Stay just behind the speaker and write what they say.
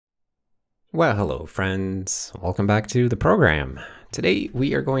Well, hello friends. Welcome back to the program. Today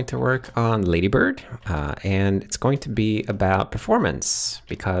we are going to work on Ladybird and it's going to be about performance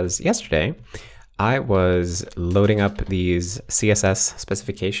because yesterday I was loading up these CSS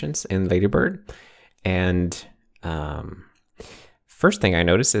specifications in Ladybird and first thing I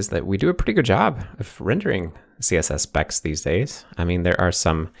noticed is that we do a pretty good job of rendering CSS specs these days. I mean, there are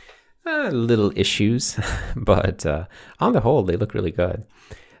some little issues, but on the whole, they look really good.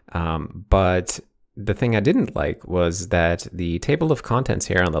 But the thing I didn't like was that the table of contents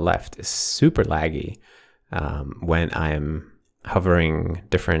here on the left is super laggy when I'm hovering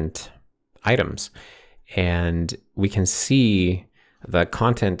different items. And we can see the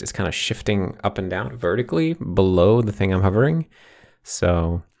content is kind of shifting up and down vertically below the thing I'm hovering.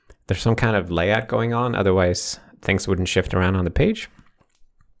 So there's some kind of layout going on, otherwise things wouldn't shift around on the page.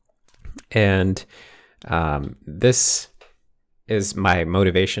 And this is my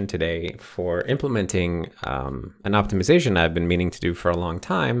motivation today for implementing an optimization I've been meaning to do for a long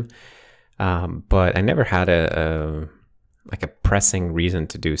time, but I never had a pressing reason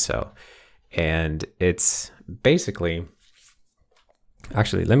to do so. And it's basically,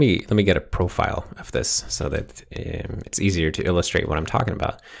 actually, let me get a profile of this so that it's easier to illustrate what I'm talking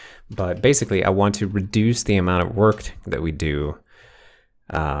about. But basically, I want to reduce the amount of work that we do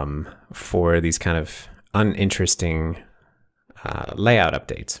for these kind of uninteresting layout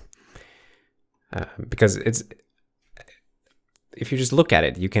updates, because if you just look at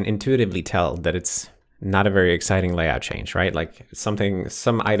it, you can intuitively tell that it's not a very exciting layout change, right? Like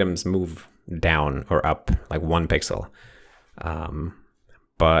some items move down or up like 1 pixel.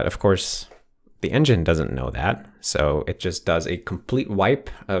 But of course, the engine doesn't know that. So it just does a complete wipe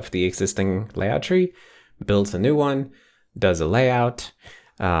of the existing layout tree, builds a new one, does a layout,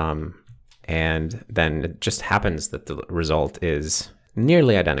 and then it just happens that the result is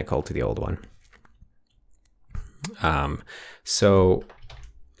nearly identical to the old one. So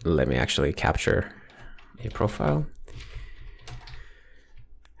let me actually capture a profile.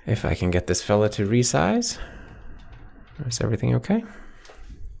 If I can get this fella to resize. Is everything okay?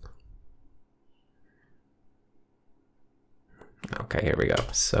 Okay, here we go.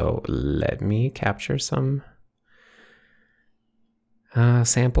 So let me capture some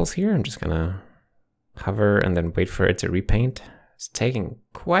samples here. I'm just gonna hover and then wait for it to repaint. It's taking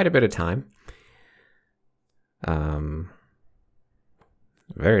quite a bit of time.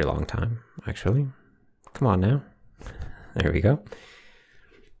 Very long time, actually. Come on now. There we go.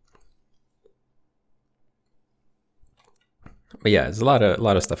 But yeah, there's a lot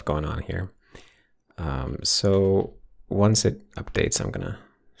of stuff going on here. So once it updates, I'm gonna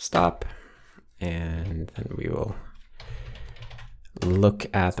stop and then we will look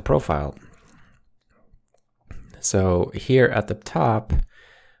at the profile. So here at the top,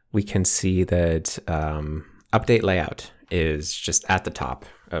 we can see that update layout is just at the top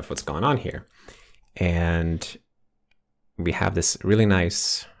of what's going on here. And we have this really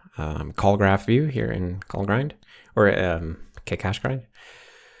nice call graph view here in call grind, or kcache grind,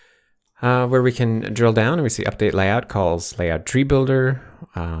 where we can drill down and we see update layout calls layout tree builder,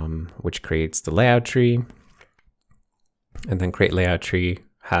 which creates the layout tree. And then create layout tree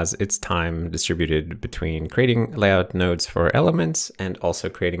has its time distributed between creating layout nodes for elements and also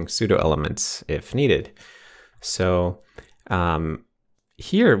creating pseudo elements if needed. So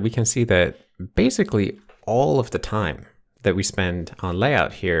here we can see that basically all of the time that we spend on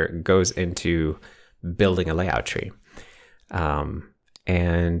layout here goes into building a layout tree.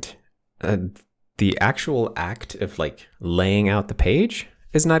 And the actual act of like laying out the page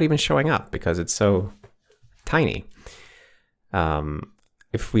is not even showing up because it's so tiny.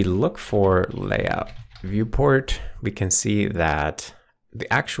 If we look for layout viewport, we can see that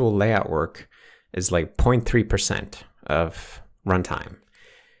the actual layout work is like 0.3% of runtime,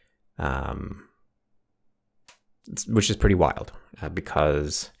 which is pretty wild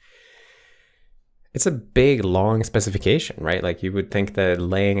because it's a big, long specification, right? Like you would think that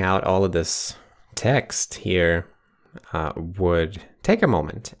laying out all of this text here would take a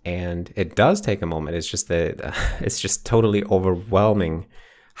moment, and it does take a moment. It's just that it's just totally overwhelming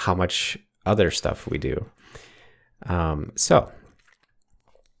how much other stuff we do. So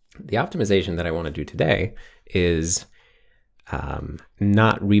the optimization that I want to do today is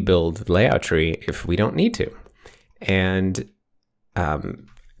not rebuild the layout tree if we don't need to. And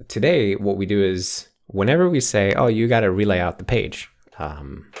today what we do is whenever we say, oh, you got to relay out the page,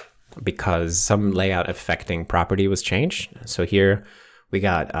 because some layout affecting property was changed. So here we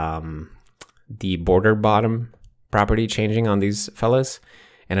got the border bottom property changing on these fellas.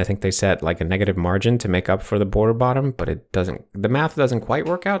 And I think they set like a negative margin to make up for the border bottom, but the math doesn't quite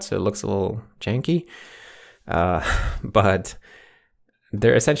work out, so it looks a little janky. But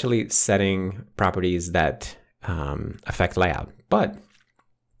they're essentially setting properties that affect layout, but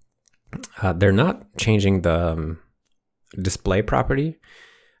they're not changing the display property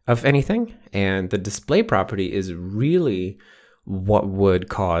of anything. And the display property is really what would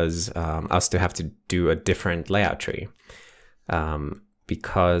cause us to have to do a different layout tree.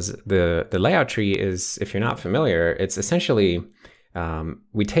 Because the layout tree is, if you're not familiar, it's essentially,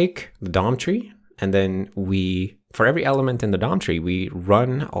 we take the DOM tree, and then for every element in the DOM tree, we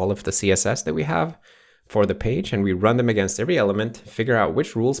run all of the CSS that we have for the page, and we run them against every element, figure out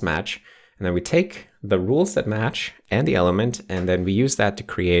which rules match, and then we take the rules that match and the element, and then we use that to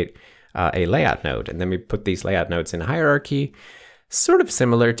create a layout node. And then we put these layout nodes in a hierarchy, sort of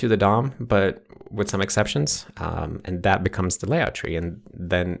similar to the DOM, but with some exceptions, and that becomes the layout tree. And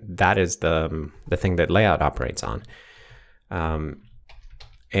then that is the thing that layout operates on.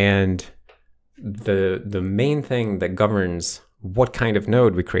 And the main thing that governs what kind of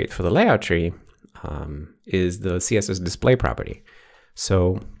node we create for the layout tree is the CSS display property.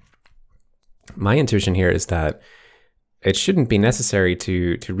 So my intuition here is that it shouldn't be necessary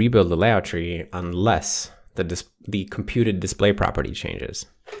to rebuild the layout tree unless the computed display property changes.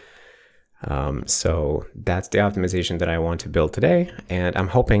 So that's the optimization that I want to build today. And I'm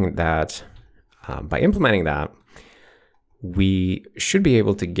hoping that by implementing that, we should be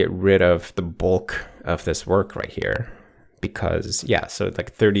able to get rid of the bulk of this work right here. Because yeah, so it's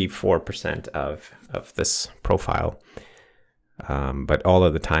like 34% of this profile, but all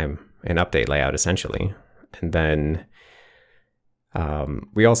of the time in update layout essentially. And then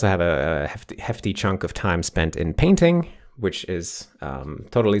we also have a hefty chunk of time spent in painting, which is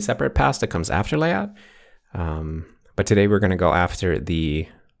totally separate pass that comes after layout. But today we're going to go after the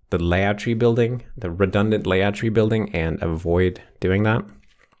layout tree building, the redundant layout tree building, and avoid doing that.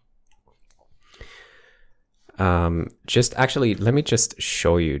 Let me just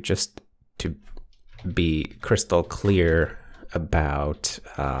show you, just to be crystal clear about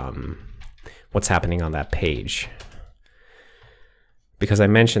what's happening on that page. Because I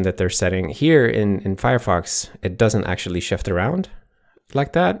mentioned that they're setting here in Firefox, it doesn't actually shift around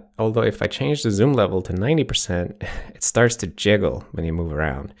like that. Although if I change the zoom level to 90%, it starts to jiggle when you move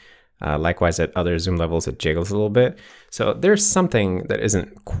around. Likewise, at other zoom levels, it jiggles a little bit. So there's something that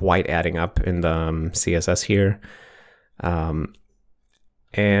isn't quite adding up in the CSS here. And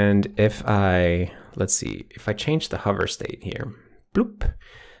if let's see, if I change the hover state here, bloop,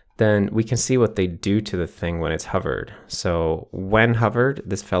 then we can see what they do to the thing when it's hovered. So when hovered,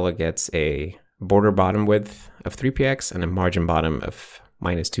 this fellow gets a border bottom width of 3px and a margin bottom of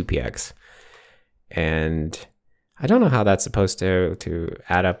 -2px. And I don't know how that's supposed to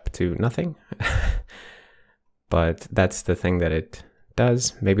add up to nothing, but that's the thing that it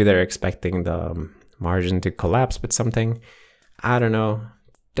does. Maybe they're expecting the margin to collapse with something. I don't know.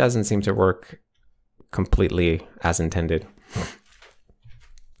 Doesn't seem to work completely as intended.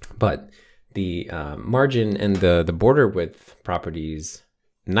 But the margin and the border width properties,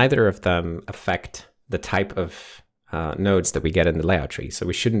 neither of them affect the type of nodes that we get in the layout tree. So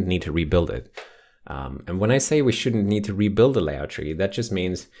we shouldn't need to rebuild it. And when I say we shouldn't need to rebuild a layout tree, that just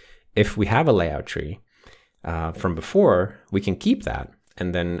means if we have a layout tree from before, we can keep that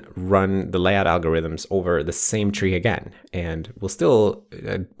and then run the layout algorithms over the same tree again. And we'll still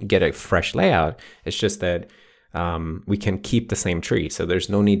get a fresh layout. It's just that we can keep the same tree. So there's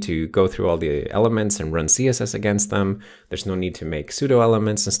no need to go through all the elements and run CSS against them. There's no need to make pseudo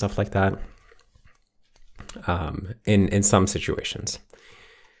elements and stuff like that in some situations.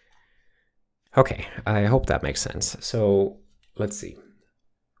 Okay, I hope that makes sense. So let's see.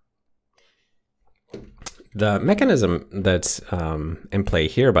 The mechanism that's in play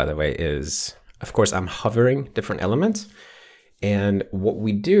here, by the way, is, of course, I'm hovering different elements. And what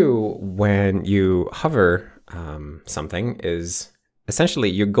we do when you hover something is essentially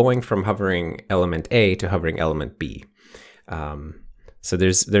you're going from hovering element A to hovering element B. So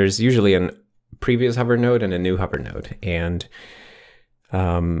there's usually a previous hover node and a new hover node. And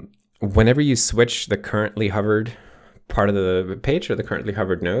whenever you switch the currently hovered part of the page or the currently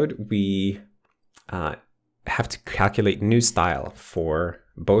hovered node, we have to calculate new style for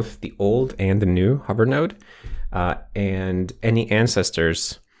both the old and the new hover node and any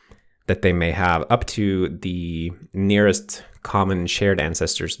ancestors that they may have up to the nearest common shared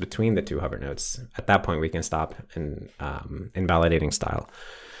ancestors between the two hover nodes. At that point, we can stop invalidating style.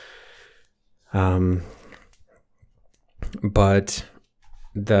 But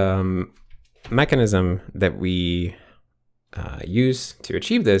the mechanism that we use to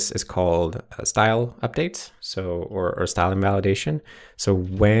achieve this is called style updates, or style invalidation. So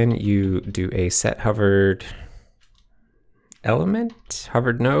when you do a set hovered element,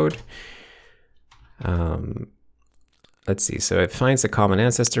 hovered node, let's see, so it finds a common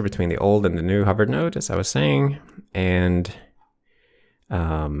ancestor between the old and the new hovered node, as I was saying, and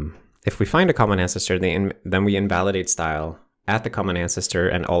if we find a common ancestor, then we invalidate style at the common ancestor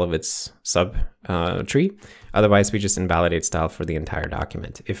and all of its sub tree. Otherwise, we just invalidate style for the entire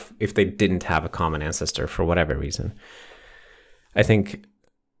document if they didn't have a common ancestor for whatever reason. I think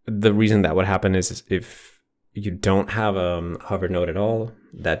the reason that would happen is if you don't have a hover node at all,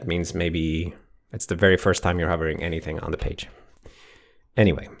 that means maybe it's the very first time you're hovering anything on the page.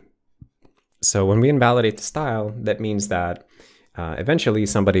 Anyway, so when we invalidate the style, that means that eventually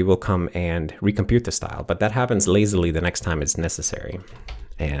somebody will come and recompute the style, but that happens lazily the next time it's necessary.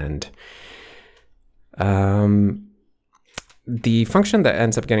 And the function that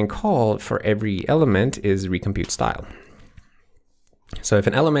ends up getting called for every element is recompute style. So if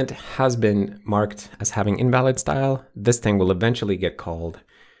an element has been marked as having invalid style, this thing will eventually get called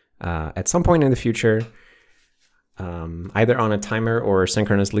at some point in the future, either on a timer or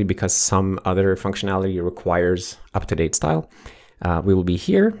synchronously because some other functionality requires up-to-date style. We will be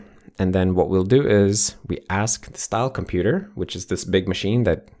here, and then what we'll do is we ask the style computer, which is this big machine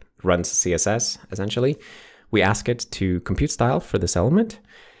that runs CSS, essentially. We ask it to compute style for this element,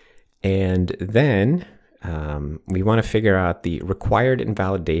 and then we want to figure out the required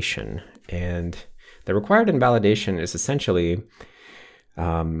invalidation. And the required invalidation is essentially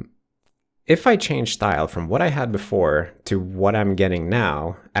if I change style from what I had before to what I'm getting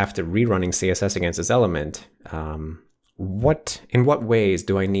now after rerunning CSS against this element, in what ways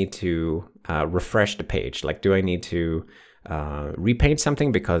do I need to refresh the page? Like, do I need to repaint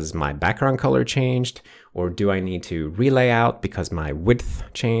something because my background color changed? Or do I need to relay out because my width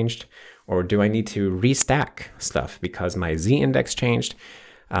changed? Or do I need to restack stuff because my z-index changed?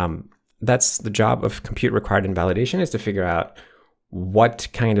 That's the job of compute required invalidation, is to figure out what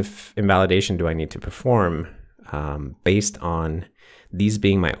kind of invalidation do I need to perform based on these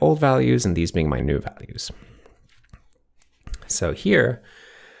being my old values and these being my new values. So here,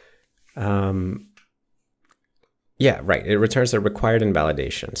 yeah, right, it returns a required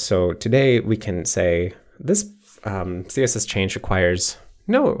invalidation. So today we can say this CSS change requires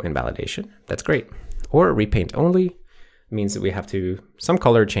no invalidation. That's great. Or repaint only means that we have to, some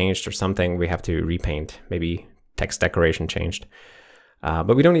color changed or something, we have to repaint, maybe text decoration changed.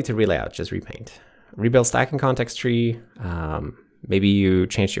 But we don't need to relay out, just repaint. Rebuild stacking context tree. Maybe you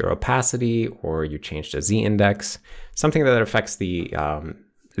changed your opacity or you changed a z-index, something that affects the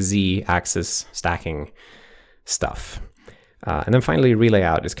z-axis stacking stuff. And then finally, relay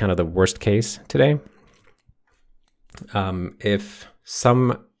out is kind of the worst case today. If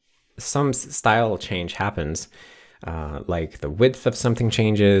some style change happens, like the width of something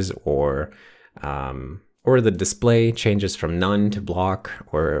changes, or the display changes from none to block,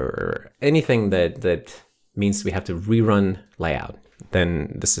 or anything that means we have to rerun layout,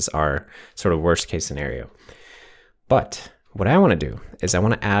 then this is our sort of worst case scenario. But what I want to do is I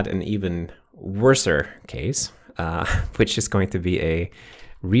want to add an even worser case, which is going to be a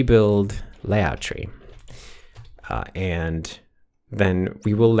rebuild layout tree. And then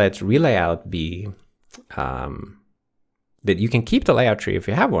we will let relayout be that you can keep the layout tree if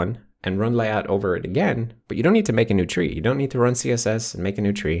you have one and run layout over it again, but you don't need to make a new tree. You don't need to run CSS and make a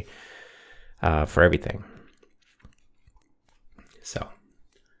new tree for everything. So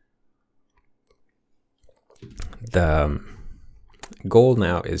the goal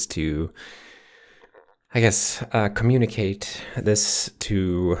now is to, I guess, communicate this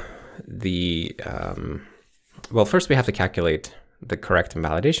to the, well, first we have to calculate the correct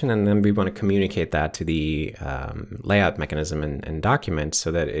invalidation, and then we want to communicate that to the layout mechanism and document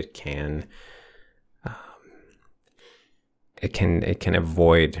so that it can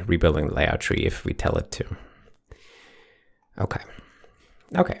avoid rebuilding the layout tree if we tell it to.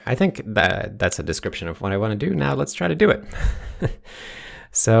 Okay, I think that's a description of what I want to do. Now let's try to do it.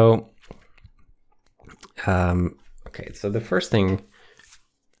 So, okay, so the first thing,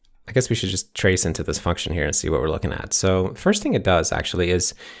 I guess we should just trace into this function here and see what we're looking at. So first thing it does actually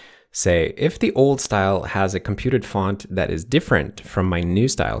is say, if the old style has a computed font that is different from my new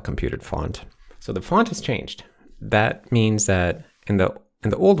style computed font, so the font has changed. That means that in the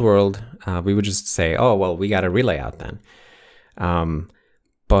old world, we would just say, oh, well, we got to relay out then.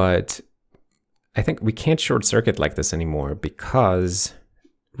 But I think we can't short circuit like this anymore, because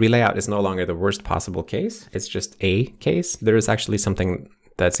relayout is no longer the worst possible case. It's just a case. There is actually something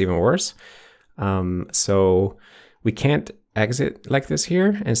that's even worse. So we can't exit like this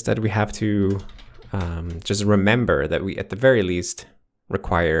here. Instead, we have to just remember that we, at the very least,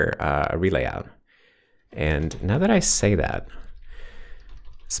 require a relayout. And now that I say that,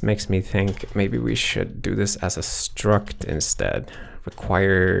 this makes me think maybe we should do this as a struct instead.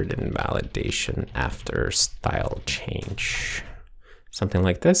 Required invalidation after style change. Something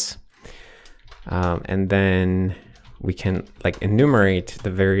like this. And then we can like enumerate the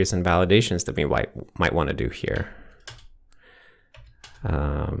various invalidations that we might want to do here.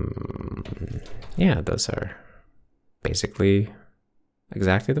 Yeah, those are basically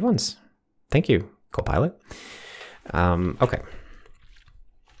exactly the ones. Thank you, Copilot. Okay.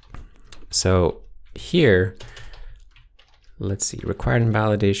 So here, let's see, required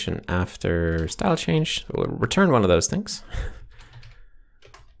invalidation after style change. We'll return one of those things.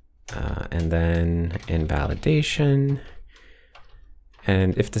 And then invalidation.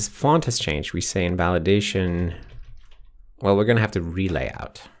 And if this font has changed, we say invalidation. Well, we're going to have to relay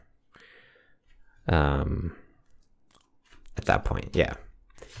out at that point. Yeah.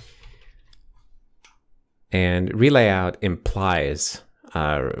 And relay out implies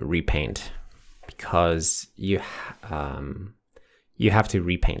repaint, because you have to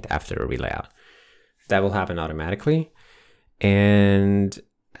repaint after a relayout. That will happen automatically. And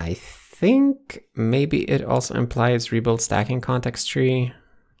I think maybe it also implies rebuild stacking context tree.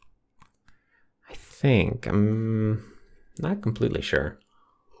 I think, I'm not completely sure.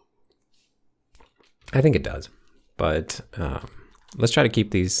 I think it does, but let's try to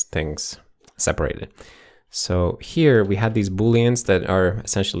keep these things separated. So here we had these booleans that are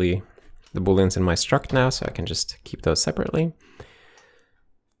essentially the booleans in my struct now, so I can just keep those separately.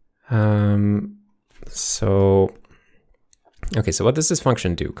 Okay, so what does this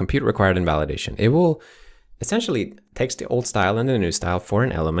function do? Compute required invalidation. It will essentially takes the old style and the new style for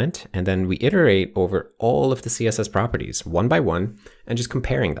an element, and then we iterate over all of the CSS properties one by one and just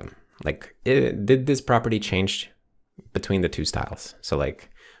comparing them. Like, did this property change between the two styles? So like,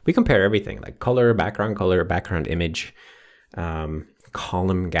 we compare everything, like color, background image,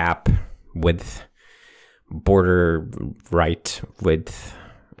 column gap, width, border right, width,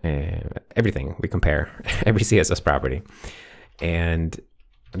 everything. We compare every CSS property. And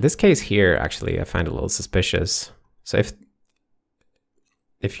in this case here, actually, I find a little suspicious. So if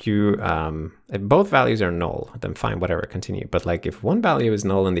both values are null, then fine, whatever, continue. But like if one value is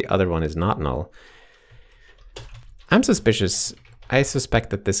null and the other one is not null, I'm suspicious. I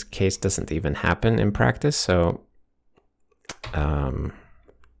suspect that this case doesn't even happen in practice. So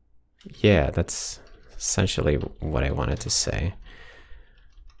yeah, that's essentially what I wanted to say.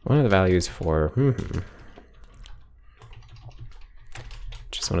 One of the values for,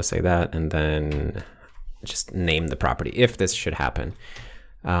 just want to say that, and then just name the property if this should happen,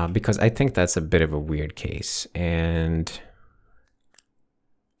 because I think that's a bit of a weird case, and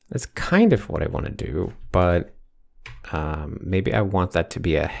that's kind of what I want to do, but maybe I want that to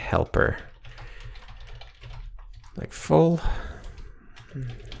be a helper, like full.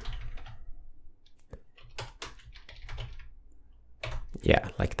 Yeah,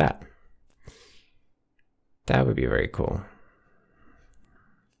 like that. That would be very cool.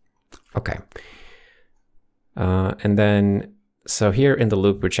 Okay. And then, so here in the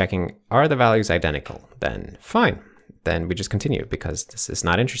loop, we're checking, are the values identical? Then fine. Then we just continue because this is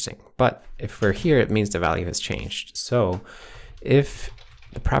not interesting. But if we're here, it means the value has changed. So if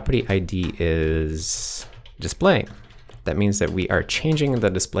the property ID is display, that means that we are changing the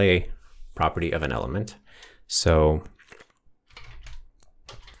display property of an element. So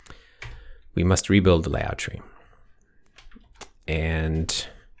we must rebuild the layout tree. And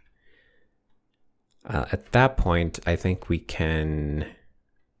at that point, I think we can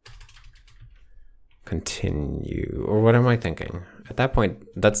continue, or what am I thinking? At that point,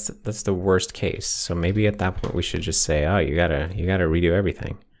 that's the worst case. So maybe at that point we should just say, oh, you gotta redo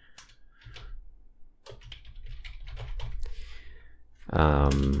everything.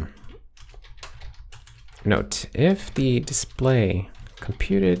 Note, if the display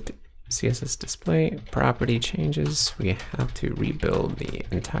computed CSS display property changes, we have to rebuild the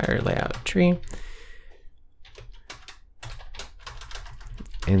entire layout tree.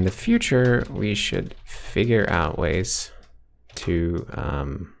 In the future, we should figure out ways to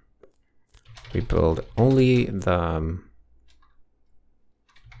rebuild only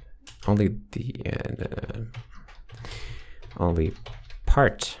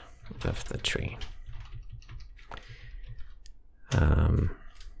part of the tree.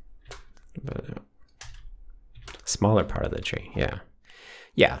 The smaller part of the tree,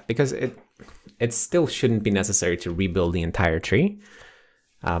 yeah, because it still shouldn't be necessary to rebuild the entire tree.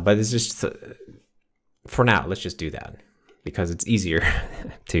 But it's just, for now, let's just do that. because it's easier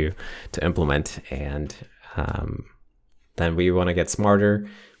to implement. And then we want to get smarter.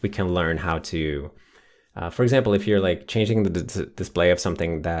 We can learn how to, for example, if you're like changing the display of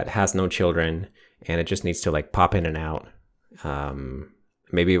something that has no children and it just needs to like pop in and out,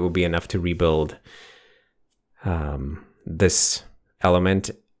 maybe it will be enough to rebuild this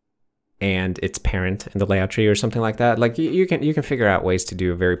element and its parent in the layout tree or something like that. Like you can figure out ways to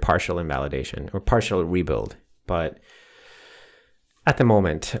do a very partial invalidation or partial rebuild. But at the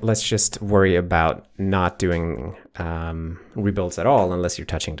moment, let's just worry about not doing rebuilds at all unless you're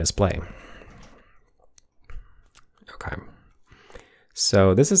touching display. Okay.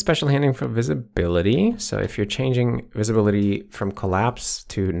 So this is special handling for visibility. So if you're changing visibility from collapse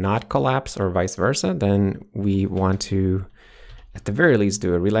to not collapse or vice versa, then we want to, at the very least,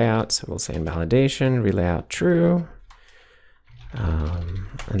 do a relayout. So we'll say invalidation, relayout true.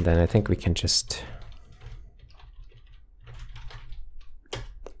 And then I think we can just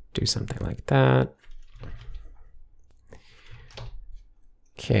do something like that.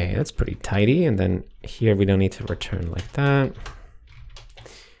 Okay, that's pretty tidy. And then here we don't need to return like that.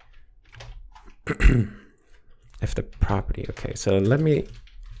 If the property, okay, so let me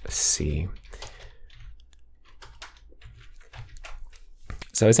see.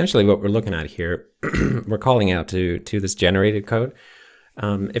 So essentially what we're looking at here, we're calling out to this generated code.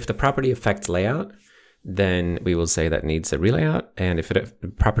 If the property affects layout, then we will say that needs a relayout. And if the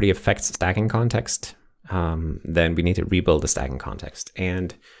property affects stacking context, then we need to rebuild the stacking context.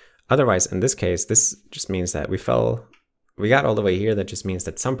 And otherwise, in this case, this just means that we got all the way here. That just means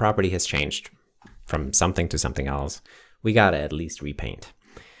that some property has changed from something to something else. We got to at least repaint.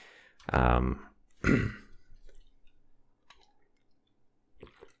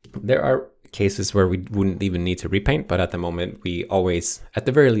 There are cases where we wouldn't even need to repaint, but at the moment, we always, at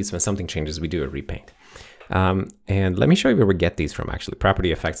the very least, when something changes, we do a repaint. And let me show you where we get these from, actually.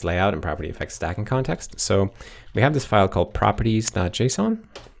 Property affects layout and property affects stacking context. So we have this file called properties.json,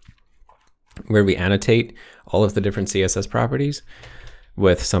 where we annotate all of the different CSS properties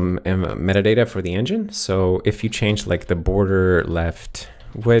with some metadata for the engine. So if you change like the border left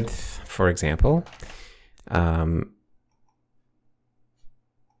width, for example,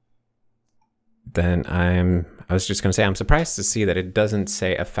 then I was just going to say, I'm surprised to see that it doesn't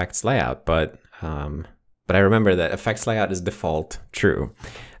say affects layout, but I remember that affects layout is default true.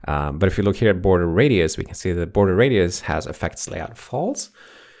 But if you look here at border radius, we can see that border radius has affects layout false,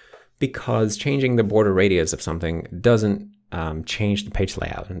 because changing the border radius of something doesn't change the page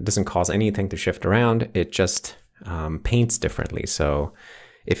layout. It doesn't cause anything to shift around. It just paints differently. So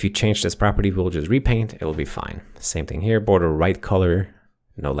if you change this property, we'll just repaint. It'll be fine. Same thing here. Border right color,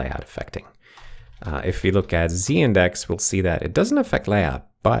 no layout affecting. If we look at z-index, we'll see that it doesn't affect layout,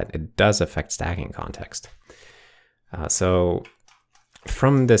 but it does affect stacking context. So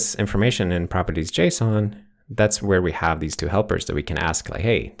from this information in properties.json, that's where we have these two helpers that we can ask, like,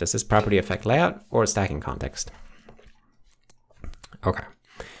 hey, does this property affect layout or stacking context? Okay.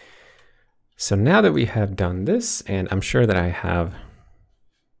 So now that we have done this, and I'm sure that I have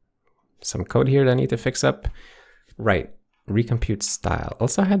some code here that I need to fix up. Right, recompute style.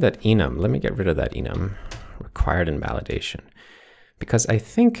 Also I had that enum. Let me get rid of that enum, required invalidation. Because I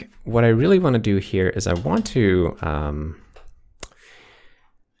think what I really want to do here is I want to,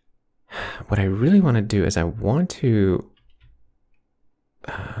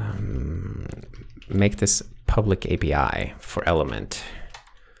 make this public API for element.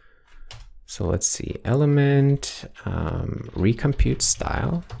 So let's see, element, recompute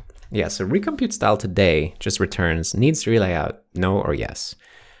style. Yeah, so recompute style today just returns needs relayout, no or yes.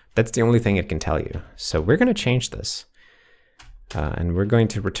 That's the only thing it can tell you. So we're going to change this. And we're going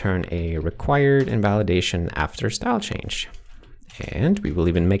to return a required invalidation after style change. And we will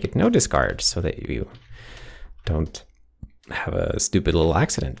even make it no discard so that you don't have a stupid little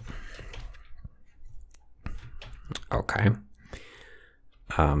accident. Okay.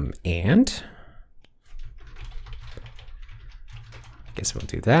 And I guess we'll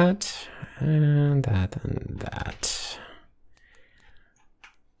do that and that and that.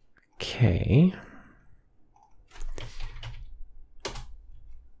 Okay.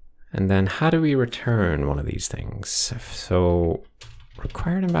 And then how do we return one of these things? So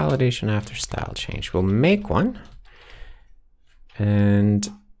required invalidation after style change. We'll make one. And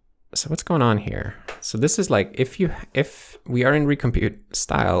so what's going on here? So this is like if we are in recompute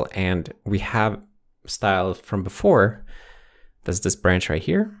style and we have style from before, there's this branch right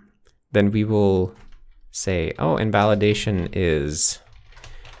here, then we will say, oh, invalidation is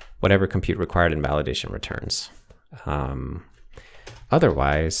whatever compute required invalidation returns.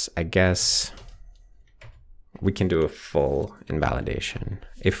 Otherwise, I guess we can do a full invalidation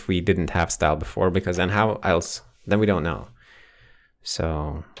if we didn't have style before, because then how else? Then we don't know.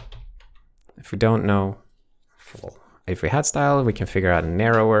 So if we don't know, full. If we had style, we can figure out a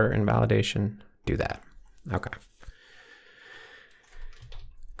narrower invalidation, do that. Okay.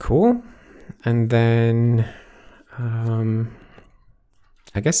 Cool. And then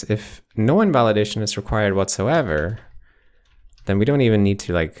I guess if no invalidation is required whatsoever, then we don't even need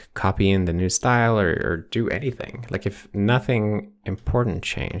to like copy in the new style or do anything. Like if nothing important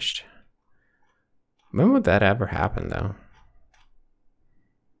changed. When would that ever happen though?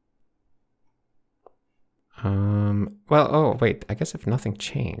 Well, oh wait, I guess if nothing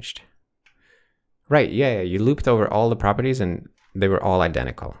changed. Right, yeah, you looped over all the properties and they were all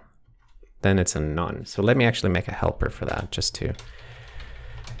identical. Then it's a none. So let me actually make a helper for that, just to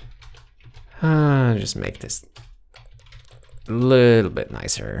just make this a little bit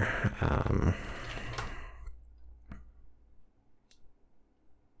nicer.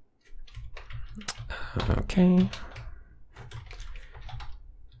 Okay.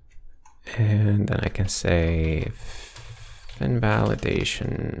 And then I can say if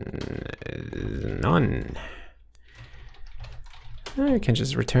invalidation is none. I can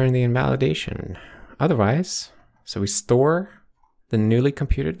just return the invalidation. Otherwise, so we store the newly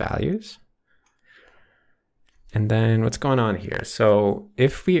computed values. And then what's going on here? So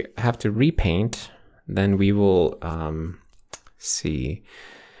if we have to repaint, then we will see.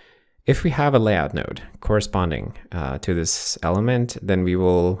 If we have a layout node corresponding to this element, then we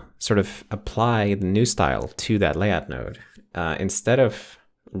will sort of apply the new style to that layout node. Instead of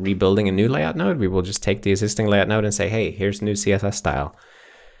rebuilding a new layout node, we will just take the existing layout node and say, hey, here's new CSS style.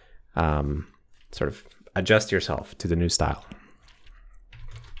 Sort of adjust yourself to the new style.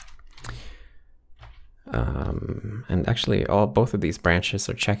 And actually, both of these branches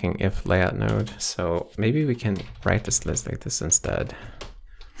are checking if layout node. So maybe we can write this list like this instead.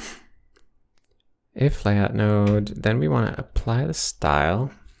 If layout node, then we want to apply the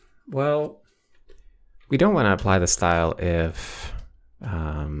style. Well, we don't want to apply the style if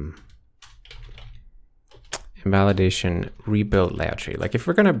invalidation rebuild layout tree. Like if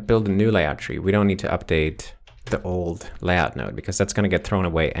we're going to build a new layout tree, we don't need to update the old layout node because that's going to get thrown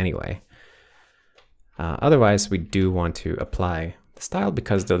away anyway. Otherwise, we do want to apply the style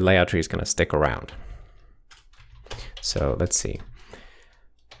because the layout tree is going to stick around. So let's see.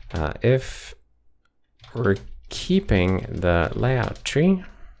 If we're keeping the layout tree,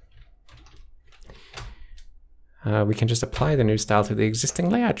 we can just apply the new style to the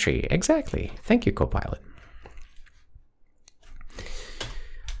existing layout tree. Exactly. Thank you, Copilot.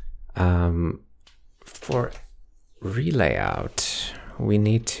 For relayout, we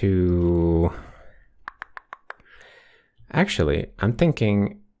need to... Actually, I'm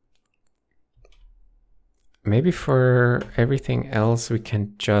thinking maybe for everything else, we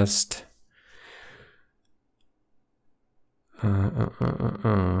can just...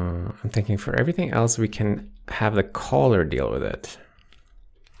 I'm thinking for everything else, we can have the caller deal with it.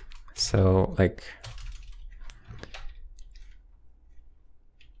 So like,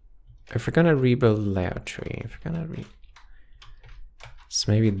 if we're gonna rebuild the layout tree,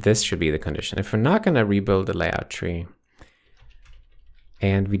 so maybe this should be the condition. If we're not gonna rebuild the layout tree,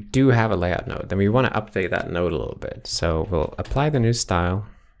 and we do have a layout node, then we want to update that node a little bit. So we'll apply the new style.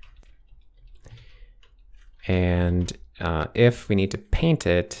 And if we need to paint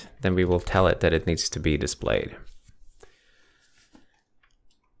it, then we will tell it that it needs to be displayed.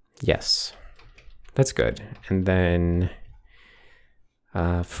 Yes, that's good. And then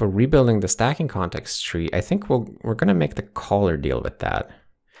for rebuilding the stacking context tree, I think we're going to make the caller deal with that.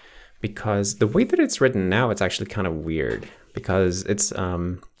 Because the way that it's written now, it's actually kind of weird. Because it's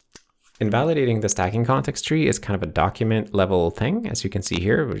invalidating the stacking context tree is kind of a document level thing. As you can see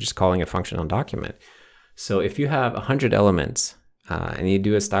here, we're just calling a function on document. So if you have 100 elements and you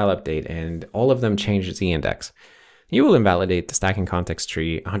do a style update and all of them change its e-index, you will invalidate the stacking context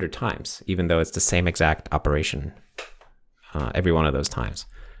tree 100 times, even though it's the same exact operation every one of those times.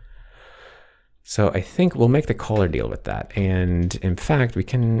 So I think we'll make the caller deal with that. And in fact, we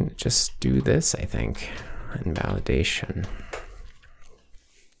can just do this, I think. Invalidation.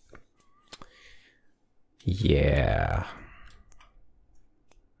 Yeah.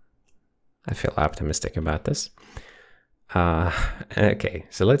 I feel optimistic about this. Okay,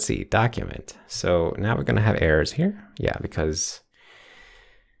 so let's see, document. So now we're gonna have errors here. Yeah, because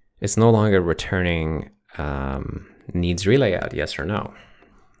it's no longer returning needs relayout, yes or no.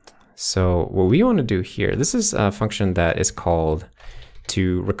 So what we wanna do here, this is a function that is called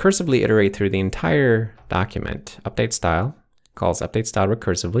to recursively iterate through the entire document. Update style calls update style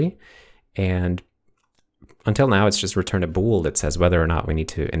recursively and until now, it's just returned a bool that says whether or not we need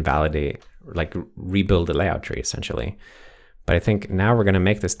to invalidate, like rebuild the layout tree essentially. But I think now we're going to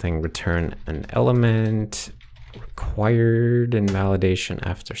make this thing return an element required invalidation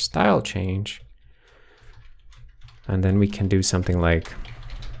after style change. And then we can do something like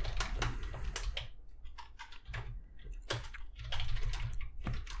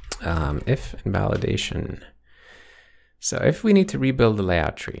if invalidation. So if we need to rebuild the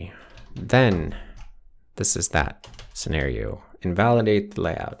layout tree, then this is that scenario. Invalidate the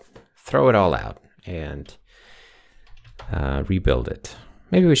layout, throw it all out, and rebuild it.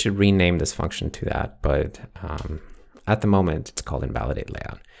 Maybe we should rename this function to that, but at the moment it's called invalidate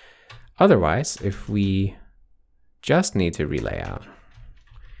layout. Otherwise, if we just need to relay out,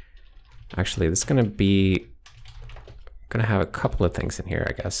 actually this is going to have a couple of things in here,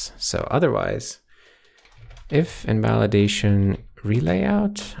 I guess. So otherwise, if invalidation relay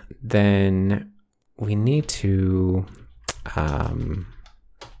out, then we need to update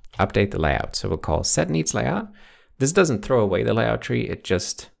the layout. So we'll call set needs layout. This doesn't throw away the layout tree. It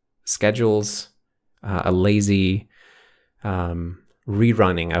just schedules a lazy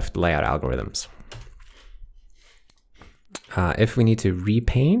rerunning of the layout algorithms. If we need to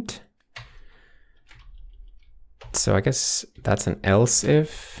repaint, so I guess that's an else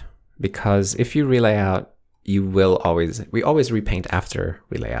if, because if you relay out, we always repaint after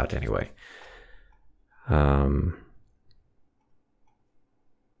relay out anyway. And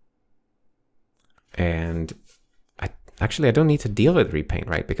I don't need to deal with repaint,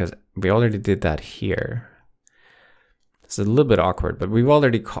 right? Because we already did that here. It's a little bit awkward, but we've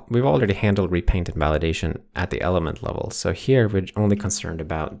already handled repaint and validation at the element level. So here we're only concerned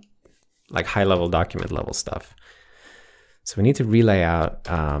about like high-level document level stuff. So we need to relay out,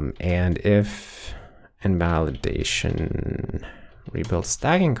 and if invalidation rebuild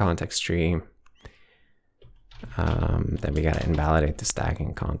stacking context tree, then we gotta invalidate the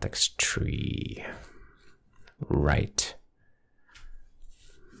stacking context tree. Right.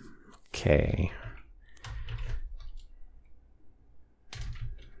 Okay.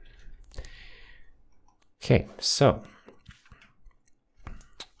 Okay, so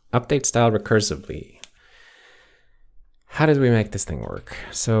update style recursively. How did we make this thing work?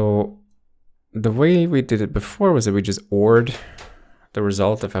 So the way we did it before was that we just OR'd the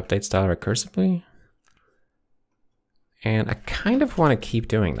result of update style recursively. And I kind of want to keep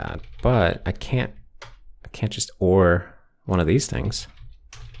doing that, but I can't just OR one of these things.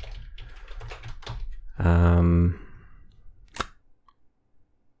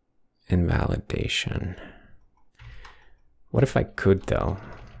 Invalidation. What if I could though?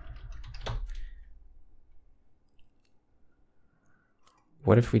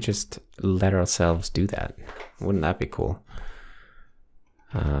 What if we just let ourselves do that? Wouldn't that be cool?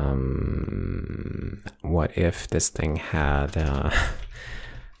 What if this thing had,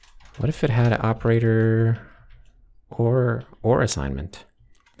 what if it had an operator or assignment?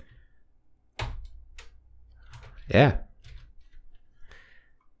 Yeah.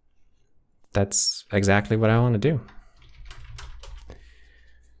 That's exactly what I want to do.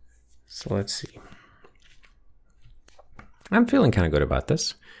 So let's see. I'm feeling kind of good about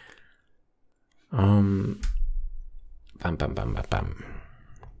this. Bam, bam, bam, bam, bam.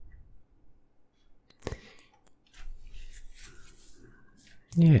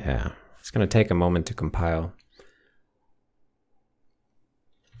 Yeah, it's going to take a moment to compile.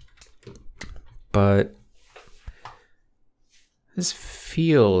 But this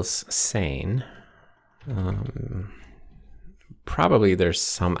feels sane. Probably there's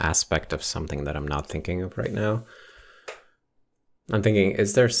some aspect of something that I'm not thinking of right now. I'm thinking,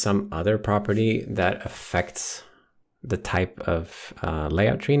 is there some other property that affects the type of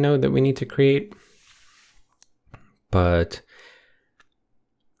layout tree node that we need to create? But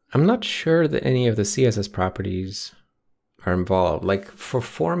I'm not sure that any of the CSS properties are involved. Like for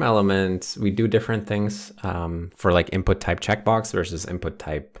form elements, we do different things for like input type checkbox versus input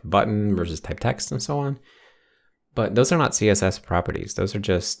type button versus type text and so on. But those are not CSS properties. Those are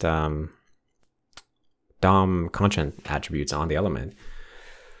just DOM content attributes on the element.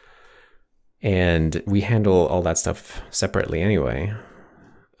 And we handle all that stuff separately anyway.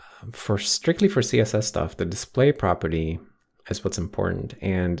 Strictly for CSS stuff, the display property is what's important.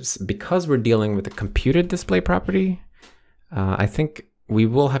 And because we're dealing with a computed display property, I think we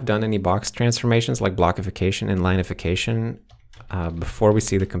will have done any box transformations like blockification and lineification before we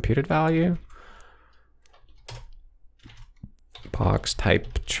see the computed value. Box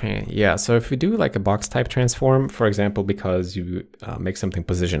type, yeah, so if we do like a box type transform, for example, because you make something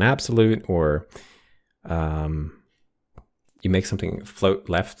position absolute, or you make something float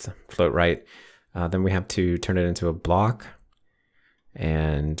left, float right, Then we have to turn it into a block.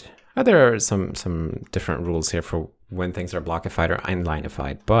 And there are some different rules here for when things are blockified or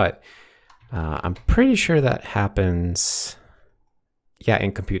inlineified, but I'm pretty sure that happens, yeah,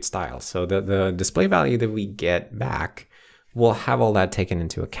 in compute style. So the display value that we get back will have all that taken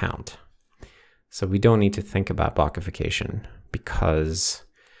into account. So we don't need to think about blockification, because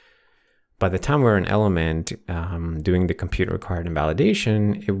by the time we're an element doing the compute required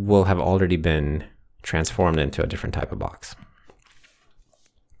invalidation, it will have already been transformed into a different type of box.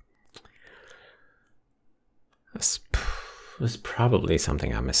 There's probably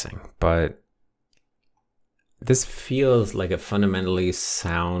something I'm missing, but this feels like a fundamentally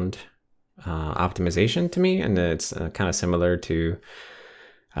sound optimization to me, and it's kind of similar to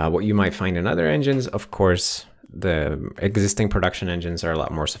what you might find in other engines. Of course, the existing production engines are a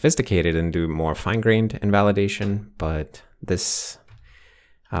lot more sophisticated and do more fine-grained invalidation, but this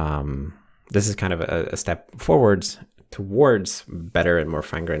is kind of a step forwards towards better and more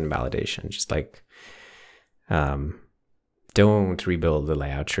fine-grained invalidation. Just like don't rebuild the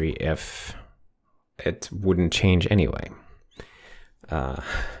layout tree if it wouldn't change anyway.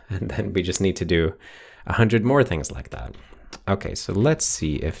 And then we just need to do 100 more things like that. Okay, so let's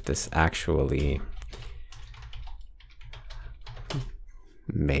see if this actually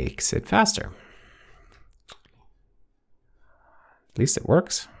makes it faster. At least it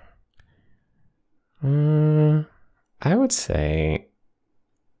works. I would say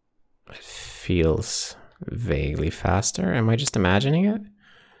it feels vaguely faster. Am I just imagining it?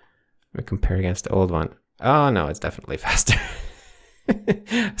 We compare against the old one. Oh no, it's definitely faster.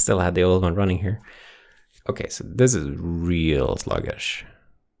 Still had the old one running here. Okay, so this is real sluggish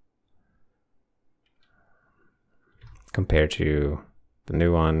compared to the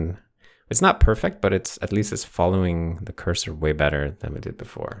new one. It's not perfect, but it's at least it's following the cursor way better than we did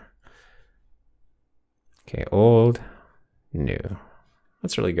before. Okay, old, new.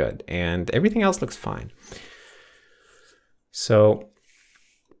 That's really good. And everything else looks fine. So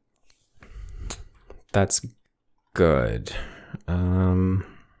that's good.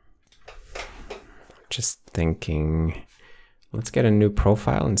 Just thinking, let's get a new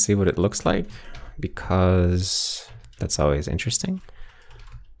profile and see what it looks like, because that's always interesting.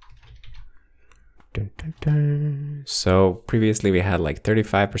 Dun, dun, dun. So previously we had like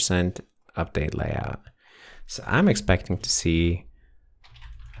 35% update layout. So I'm expecting to see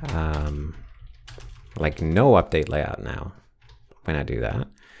like no update layout now when I do that.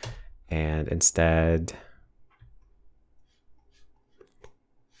 And instead,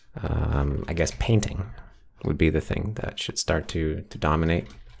 I guess painting would be the thing that should start to dominate,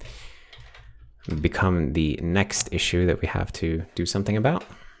 become the next issue that we have to do something about.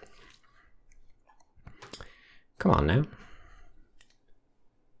 Come on now.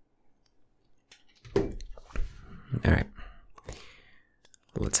 All right.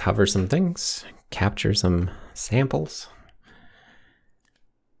 Let's hover some things, capture some samples.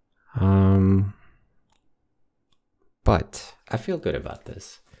 But I feel good about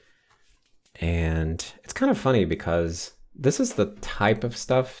this. And it's kind of funny because this is the type of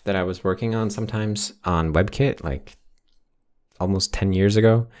stuff that I was working on sometimes on WebKit, like almost 10 years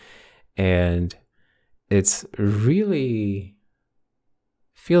ago. And it's really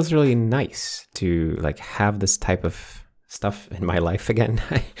feels really nice to like have this type of stuff in my life again.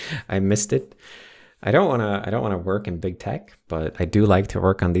 I missed it. I don't want to work in big tech, but I do like to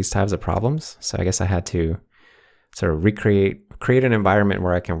work on these types of problems. So I guess I had to sort of create an environment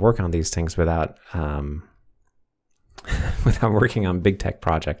where I can work on these things without without working on big tech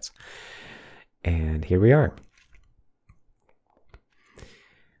projects. And here we are.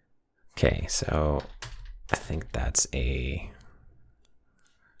 Okay, so I think that's a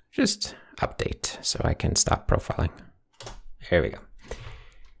just update so I can stop profiling. There we go.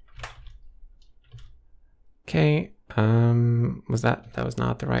 Okay, that was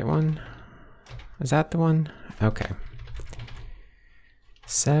not the right one. Is that the one? Okay.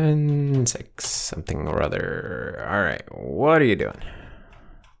 7.6 something or other. All right, what are you doing?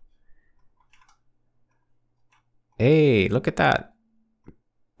 Hey, look at that.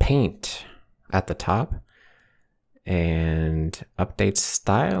 Paint at the top. And update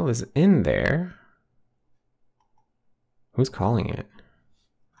style is in there. Who's calling it?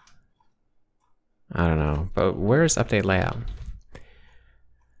 I don't know, but where's update layout?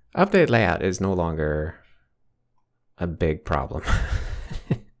 Update layout is no longer a big problem.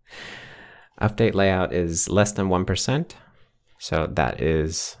 Update layout is less than 1%. So that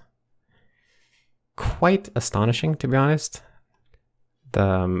is quite astonishing, to be honest.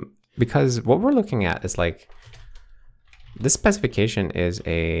 Because what we're looking at is like, this specification is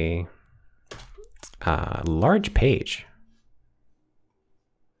a large page.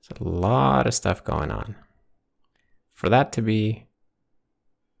 There's a lot of stuff going on. For that to be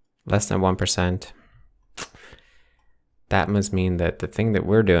less than 1%, that must mean that the thing that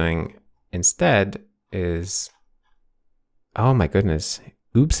we're doing instead is, oh my goodness,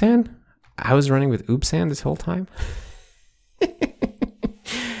 oopsan? I was running with oopsan this whole time?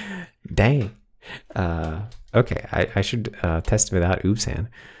 Dang. Okay, I should test without oopsan.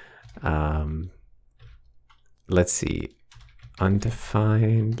 Let's see.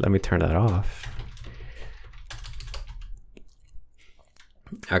 Undefined. Let me turn that off.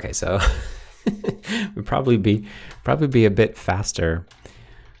 Okay, so we'd probably be a bit faster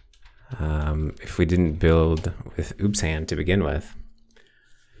if we didn't build with oopsan to begin with.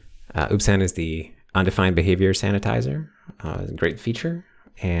 Oopsan is the undefined behavior sanitizer. Great feature,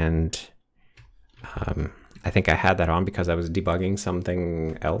 and I think I had that on because I was debugging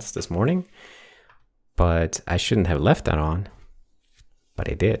something else this morning, but I shouldn't have left that on, but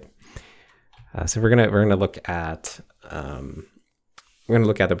I did. So we're gonna look at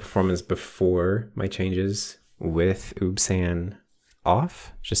the performance before my changes with oopsan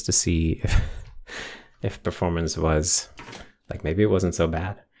off, just to see if performance was like, maybe it wasn't so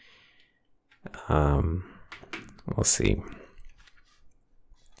bad. We'll see.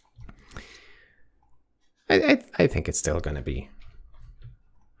 I think it's still going to be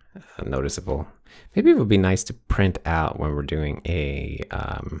noticeable. Maybe it would be nice to print out when we're doing a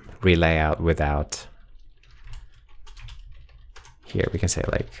relayout without. Here we can say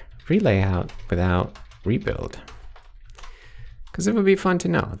like relayout without rebuild, because it would be fun to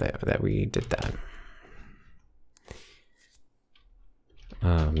know that we did that.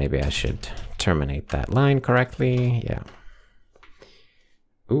 Maybe I should terminate that line correctly. Yeah.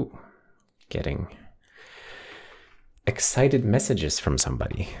 Ooh, getting excited messages from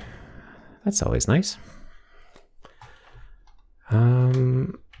somebody. That's always nice.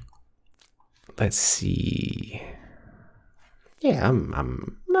 Let's see. Yeah,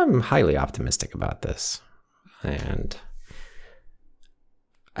 I'm highly optimistic about this, and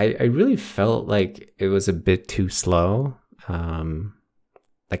I really felt like it was a bit too slow.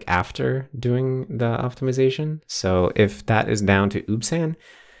 Like after doing the optimization. So if that is down to oopsan,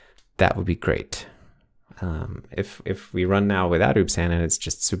 that would be great. If we run now without oopsan and it's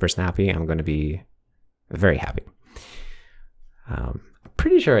just super snappy, I'm going to be very happy. I'm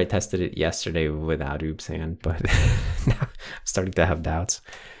pretty sure I tested it yesterday without oopsan, but now I'm starting to have doubts.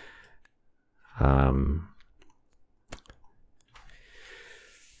 Come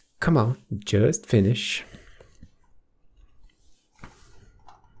on, just finish.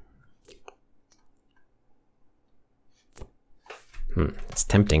 It's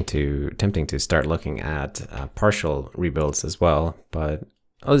tempting to start looking at partial rebuilds as well, but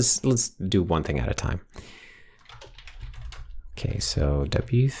let's do one thing at a time. Okay, so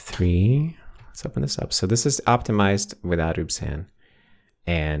W3, let's open this up. So this is optimized without oopsan,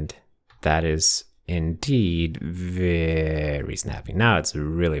 and that is indeed very snappy. Now it's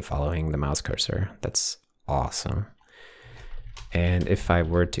really following the mouse cursor. That's awesome. And if I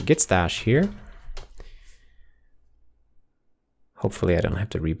were to git stash here, hopefully I don't have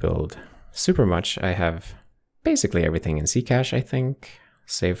to rebuild super much. I have basically everything in Zcash, I think,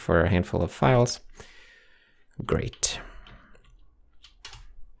 save for a handful of files. Great.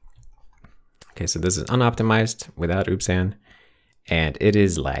 Okay, so this is unoptimized without oopsan, and it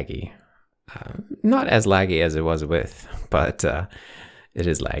is laggy. Not as laggy as it was with, but it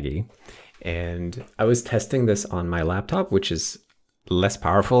is laggy. And I was testing this on my laptop, which is less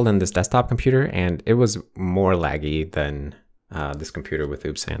powerful than this desktop computer, and it was more laggy than this computer with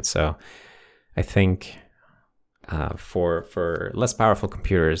oopsan. So I think for less powerful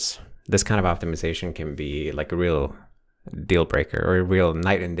computers, this kind of optimization can be like a real deal breaker or a real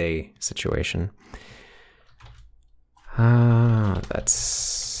night and day situation.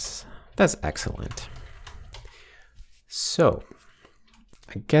 That's excellent. So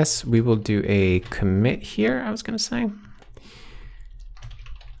I guess we will do a commit here, I was going to say.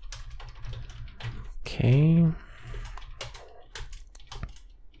 Okay.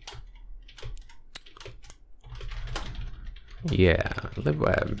 Yeah,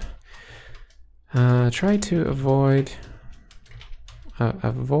 LibWeb. Try to avoid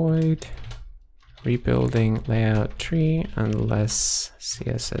rebuilding layout tree unless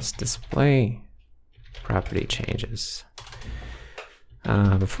CSS display property changes.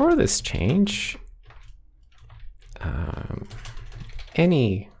 Before this change,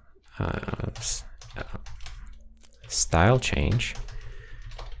 any style change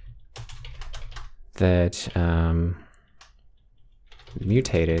that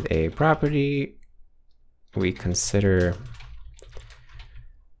mutated a property we consider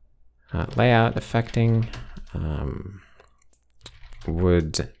layout affecting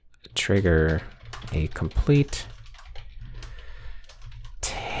would trigger a complete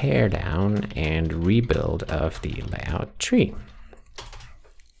teardown and rebuild of the layout tree.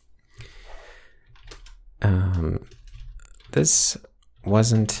 This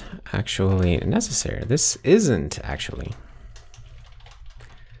wasn't actually necessary. This isn't actually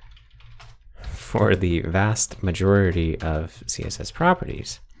for the vast majority of CSS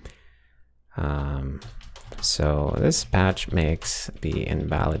properties. So this patch makes the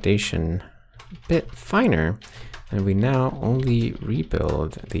invalidation a bit finer, and we now only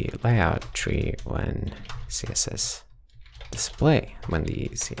rebuild the layout tree when the CSS display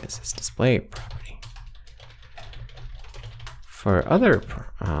property. For other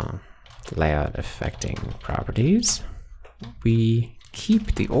layout affecting properties, we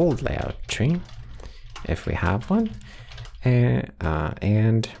keep the old layout tree if we have one, and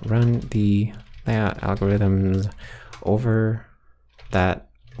run the layout algorithms over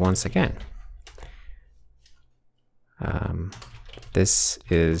that once again. This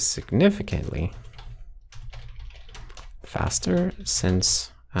is significantly faster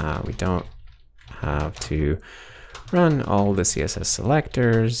since we don't have to run all the CSS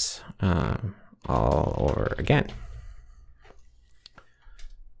selectors all over again.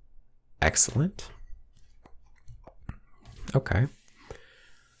 Excellent. Okay.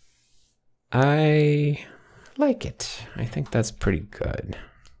 I like it. I think that's pretty good.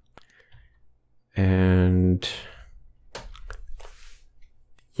 And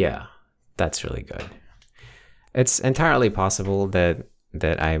yeah, that's really good. It's entirely possible that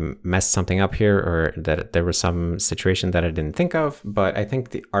I messed something up here, or that there was some situation that I didn't think of, but I think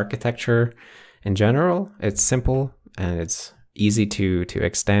the architecture in general, it's simple and it's easy to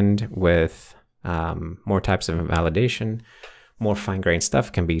extend with more types of invalidation. More fine-grained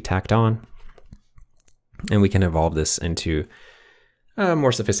stuff can be tacked on, and we can evolve this into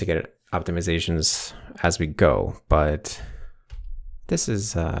more sophisticated optimizations as we go. But this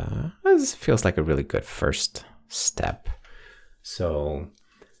feels like a really good first step. So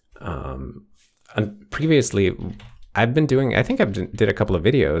previously, I think I did a couple of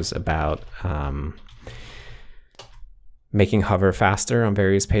videos about making hover faster on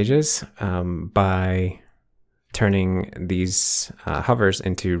various pages by turning these hovers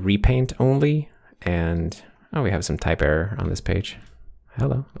into repaint only. And oh, we have some type error on this page.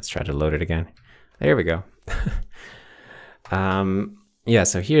 Hello, let's try to load it again. There we go. Yeah,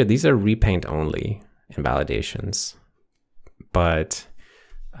 so here, these are repaint only invalidations. But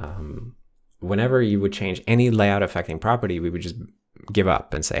whenever you would change any layout affecting property, we would just give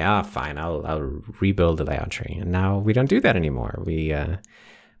up and say, fine, I'll rebuild the layout tree. And now we don't do that anymore. We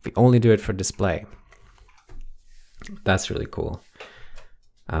only do it for display. That's really cool.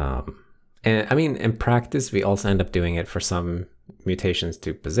 And I mean, in practice, we also end up doing it for some mutations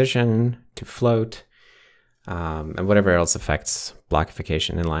to position, to float, and whatever else affects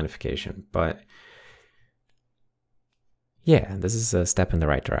blockification and lineification. But yeah, this is a step in the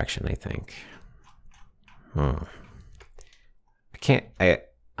right direction, I think. I'm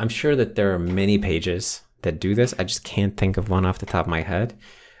sure that there are many pages that do this. I just can't think of one off the top of my head.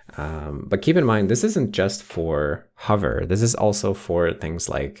 But keep in mind, this isn't just for hover. This is also for things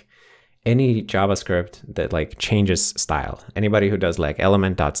like any JavaScript that like changes style. Anybody who does like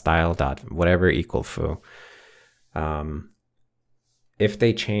element.style whatever equal foo. If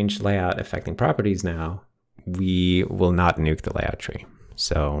they change layout affecting properties now, we will not nuke the layout tree.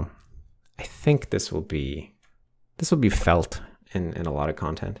 So I think this will be felt in a lot of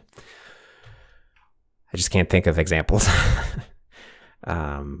content. I just can't think of examples.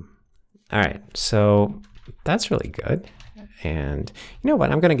 All right, so that's really good. And you know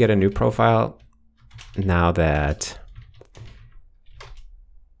what? I'm going to get a new profile now that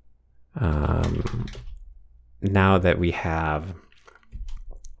we have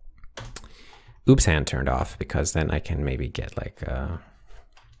oops hand turned off, because then I can maybe get like a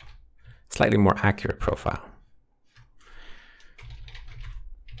slightly more accurate profile.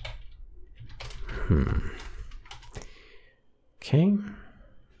 Okay.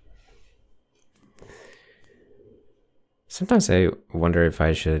 Sometimes I wonder if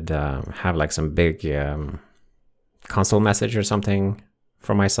I should have like some big console message or something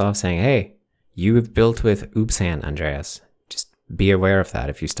for myself saying, hey, you've built with oops hand, Andreas. Just be aware of that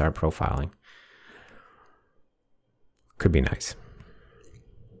if you start profiling. Could be nice.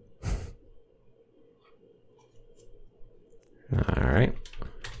 All right.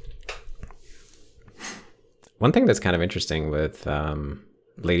 One thing that's kind of interesting with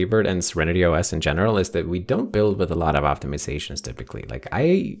Ladybird and SerenityOS in general is that we don't build with a lot of optimizations typically. Like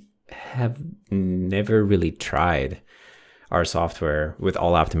I have never really tried our software with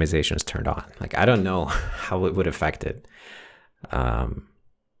all optimizations turned on. Like I don't know how it would affect it.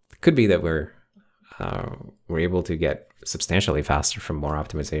 Could be that we're able to get substantially faster from more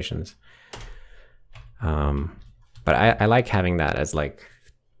optimizations. But I like having that as like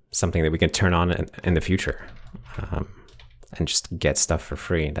something that we can turn on in the future, and just get stuff for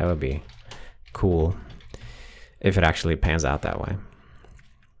free. That would be cool if it actually pans out that way.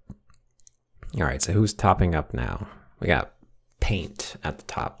 All right, so who's topping up now? We got paint at the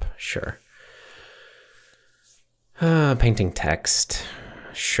top, sure. Painting text,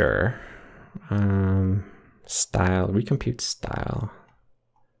 sure. Style, recompute style.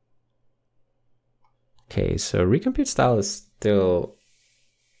 Okay, so recompute style is still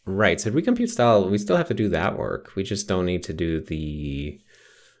right. So recompute style, we still have to do that work. We just don't need to do the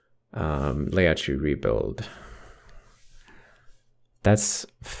layout tree rebuild. That's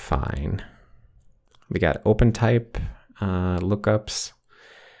fine. We got open type lookups.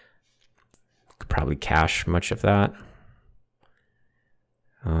 Could probably cache much of that.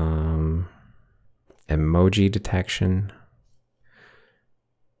 Emoji detection.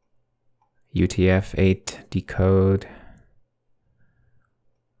 UTF-8 decode.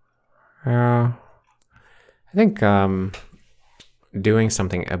 I think doing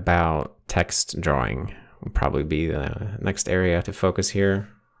something about text drawing will probably be the next area to focus here.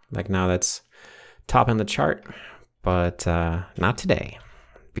 Like now that's top in the chart, but not today,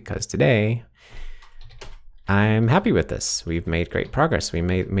 because today I'm happy with this. We've made great progress. We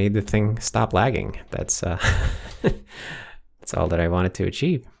made the thing stop lagging. That's that's all that I wanted to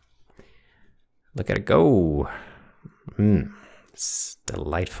achieve. Look at it go. It's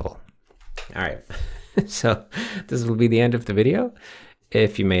delightful. All right, so this will be the end of the video.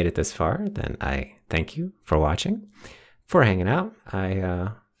 If you made it this far, then I thank you for watching, for hanging out. I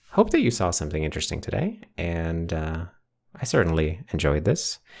hope that you saw something interesting today, and I certainly enjoyed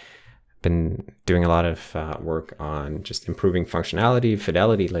this. Been doing a lot of work on just improving functionality,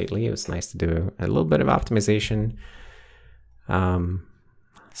 fidelity lately. It was nice to do a little bit of optimization.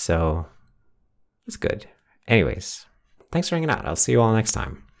 So it's good. Anyways, thanks for hanging out. I'll see you all next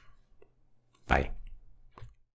time. Bye.